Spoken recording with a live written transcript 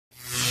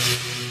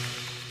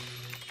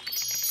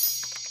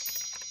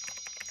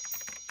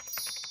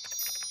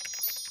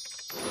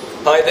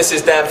Hi, this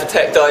is Dan for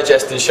Tech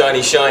Digest and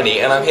Shiny Shiny,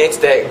 and I'm here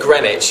today at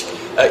Greenwich,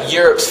 at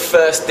Europe's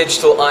first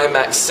digital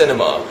IMAX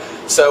cinema.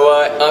 So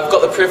I've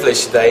got the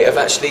privilege today of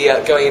actually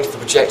going into the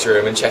projector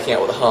room and checking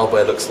out what the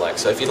hardware looks like.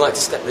 So if you'd like to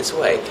step this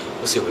way,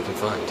 we'll see what we can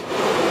find.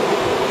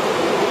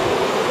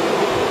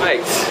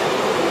 Right,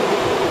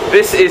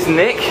 this is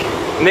Nick.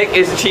 Nick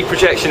is the chief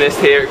projectionist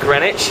here at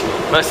Greenwich.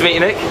 Nice to meet you,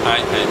 Nick.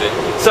 Hi, how you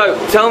doing? So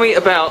tell me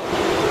about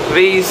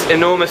these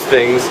enormous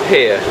things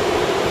here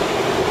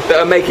that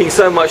are making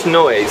so much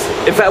noise.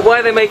 In fact, why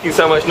are they making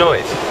so much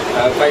noise?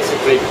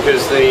 Basically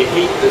because the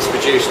heat that's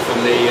produced from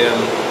the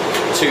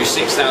two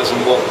 6,000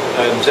 watt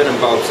xenon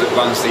bulbs that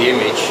runs the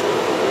image,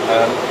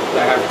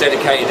 they have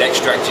dedicated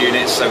extract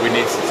units, so we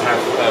need to have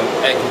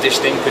air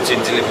conditioning put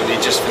in deliberately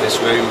just for this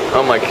room.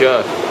 Oh my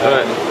god.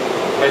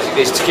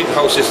 Basically it's to keep the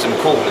whole system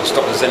cool and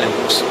stop the xenon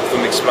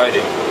from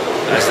exploding.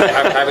 That's they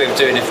have a habit of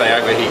doing if they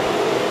overheat.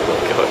 Oh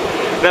god.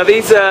 Now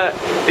these are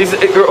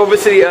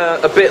obviously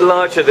a bit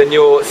larger than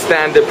your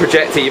standard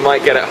projector you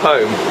might get at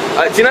home.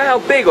 Do you know how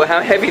big or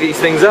how heavy these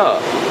things are?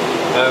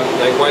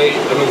 They weigh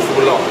an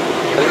awful lot.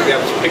 You won't be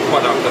able to pick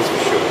one up, that's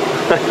for sure.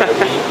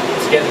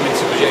 To get them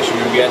into the projection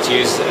room, we had to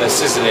use a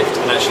scissor lift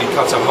and actually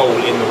cut a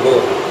hole in the wall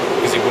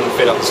because it wouldn't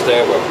fit up the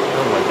stairwell.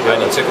 Oh my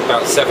god. And it took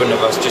about 7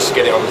 of us just to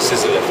get it on the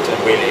scissor lift and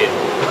wheel it in.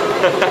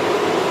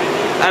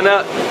 And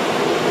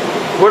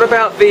what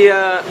about the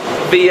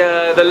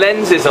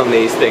lenses on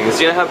these things?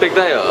 Do you know how big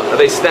they are? Are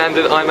they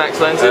standard IMAX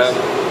lenses?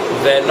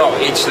 They're not.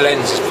 Each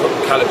lens is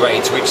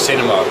calibrated to each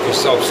cinema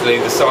because obviously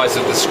the size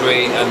of the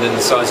screen and then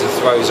the size of the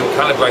throw is all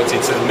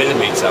calibrated to the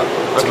millimetre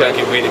to make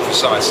it really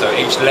precise. So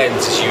each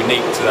lens is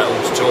unique to that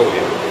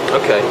auditorium.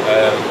 Okay.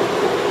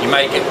 You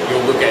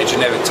will get a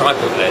generic type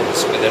of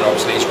lens, but then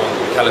obviously each one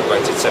will be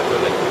calibrated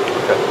separately.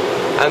 Okay.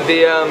 And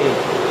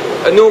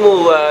a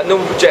normal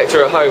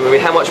projector at home, I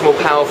mean, how much more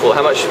powerful,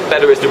 how much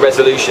better is the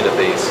resolution of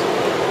these?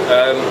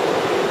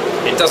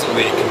 It doesn't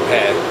really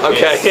compare.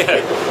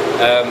 Okay.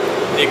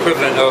 The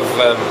equivalent of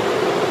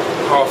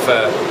half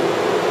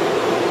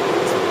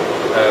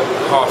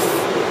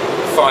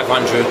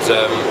 500.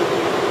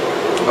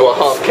 Oh, a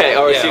half K.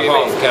 Oh, I see what you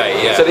mean. Half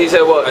K. Yeah. So these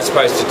are what? As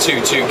opposed to two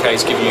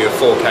 2Ks giving you a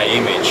 4K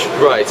image.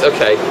 Right.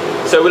 Okay.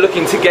 So we're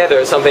looking together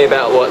at something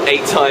about what,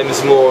 8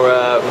 times more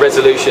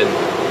resolution,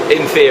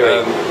 in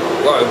theory.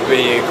 Well, it would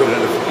be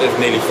equivalent of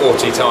nearly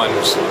 40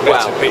 times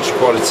better picture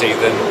quality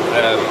than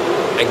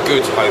a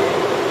good home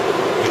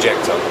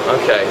projector.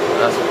 Okay,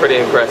 that's pretty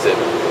impressive.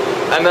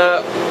 And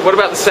what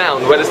about the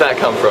sound? Where does that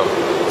come from?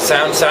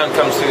 Sound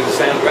comes through the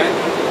sound rack.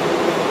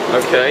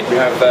 Okay. We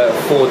have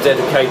 4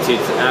 dedicated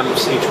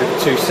amps, each with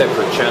 2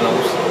 separate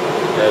channels,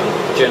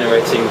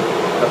 generating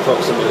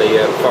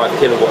approximately 5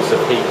 kilowatts of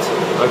heat.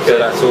 Okay.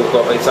 So that's all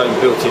got its own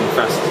built-in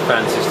fast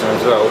fan system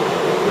as well,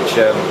 which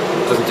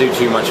doesn't do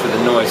too much for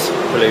the noise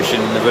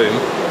pollution in the room.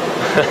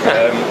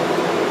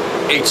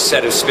 Each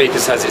set of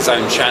speakers has its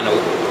own channel.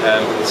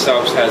 The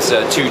subs has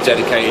 2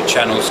 dedicated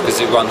channels because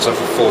it runs off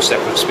of 4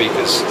 separate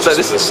speakers. So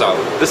this is the sub.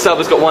 The sub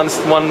has got one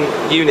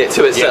unit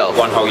to itself? Yeah,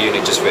 one whole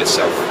unit just for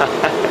itself.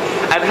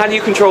 And how do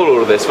you control all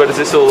of this? Where does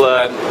this all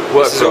work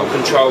from? This is all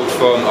controlled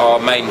from our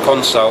main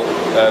console,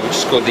 which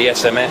is called the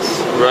SMS.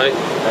 Right.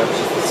 Which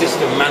is the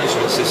system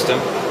management system.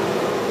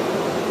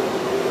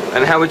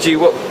 And how would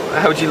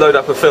you load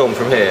up a film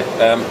from here?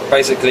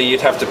 Basically,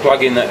 you'd have to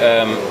plug in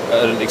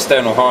an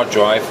external hard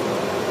drive.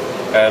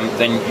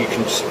 Then you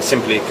can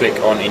simply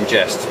click on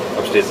ingest.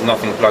 Obviously there's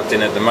nothing plugged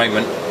in at the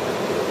moment,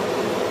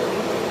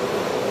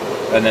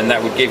 and then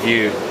that would give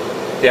you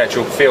the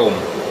actual film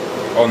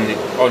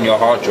on your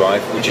hard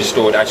drive, which is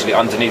stored actually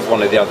underneath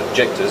one of the other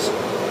projectors.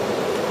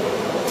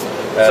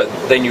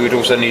 Then you would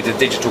also need a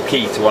digital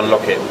key to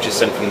unlock it, which is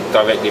sent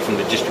directly from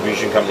the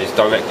distribution companies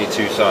directly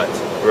to site.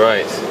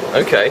 Right.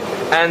 Okay.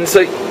 And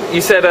so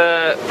you said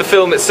the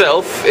film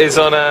itself is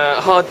on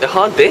a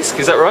hard disk,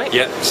 is that right?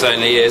 Yeah,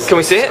 certainly is. Can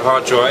we see it? A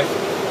hard drive.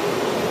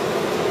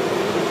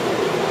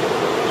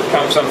 It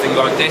comes something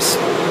like this.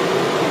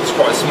 It's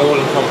quite small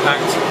and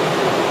compact.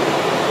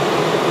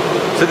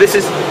 So this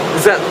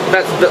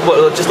that's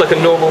what, just like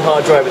a normal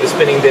hard drive with a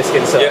spinning disc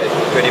inside? Yeah,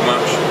 pretty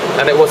much.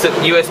 And what's it,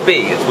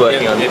 USB it's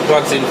working on? It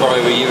plugs in via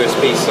a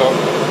USB sock.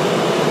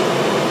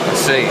 I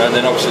see. And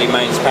then obviously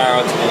mains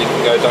powered, and it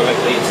can go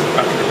directly into the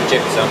back of the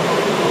projector.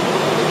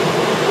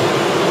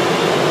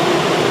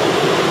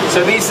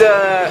 So these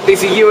are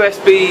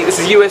USB. This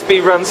is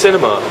USB run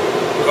cinema.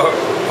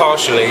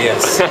 Partially,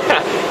 yes.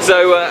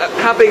 So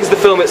how big is the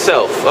film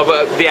itself?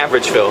 The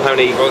average film? How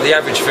many? Well, the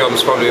average film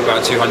is probably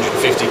about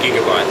 250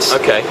 gigabytes.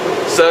 Okay.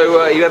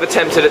 So you ever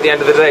tempted at the end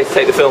of the day to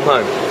take the film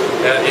home?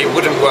 It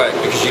wouldn't work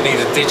because you need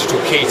a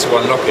digital key to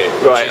unlock it,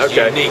 right, which is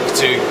unique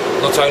to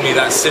not only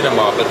that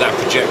cinema but that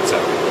projector.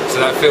 So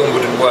that film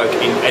wouldn't work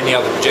in any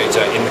other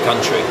projector in the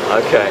country.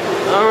 Okay.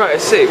 Alright, I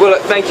see. Well,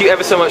 thank you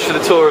ever so much for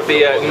the tour of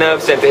the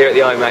Nerve Centre here at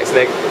the IMAX,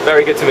 Nick.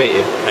 Very good to meet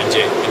you. And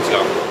you.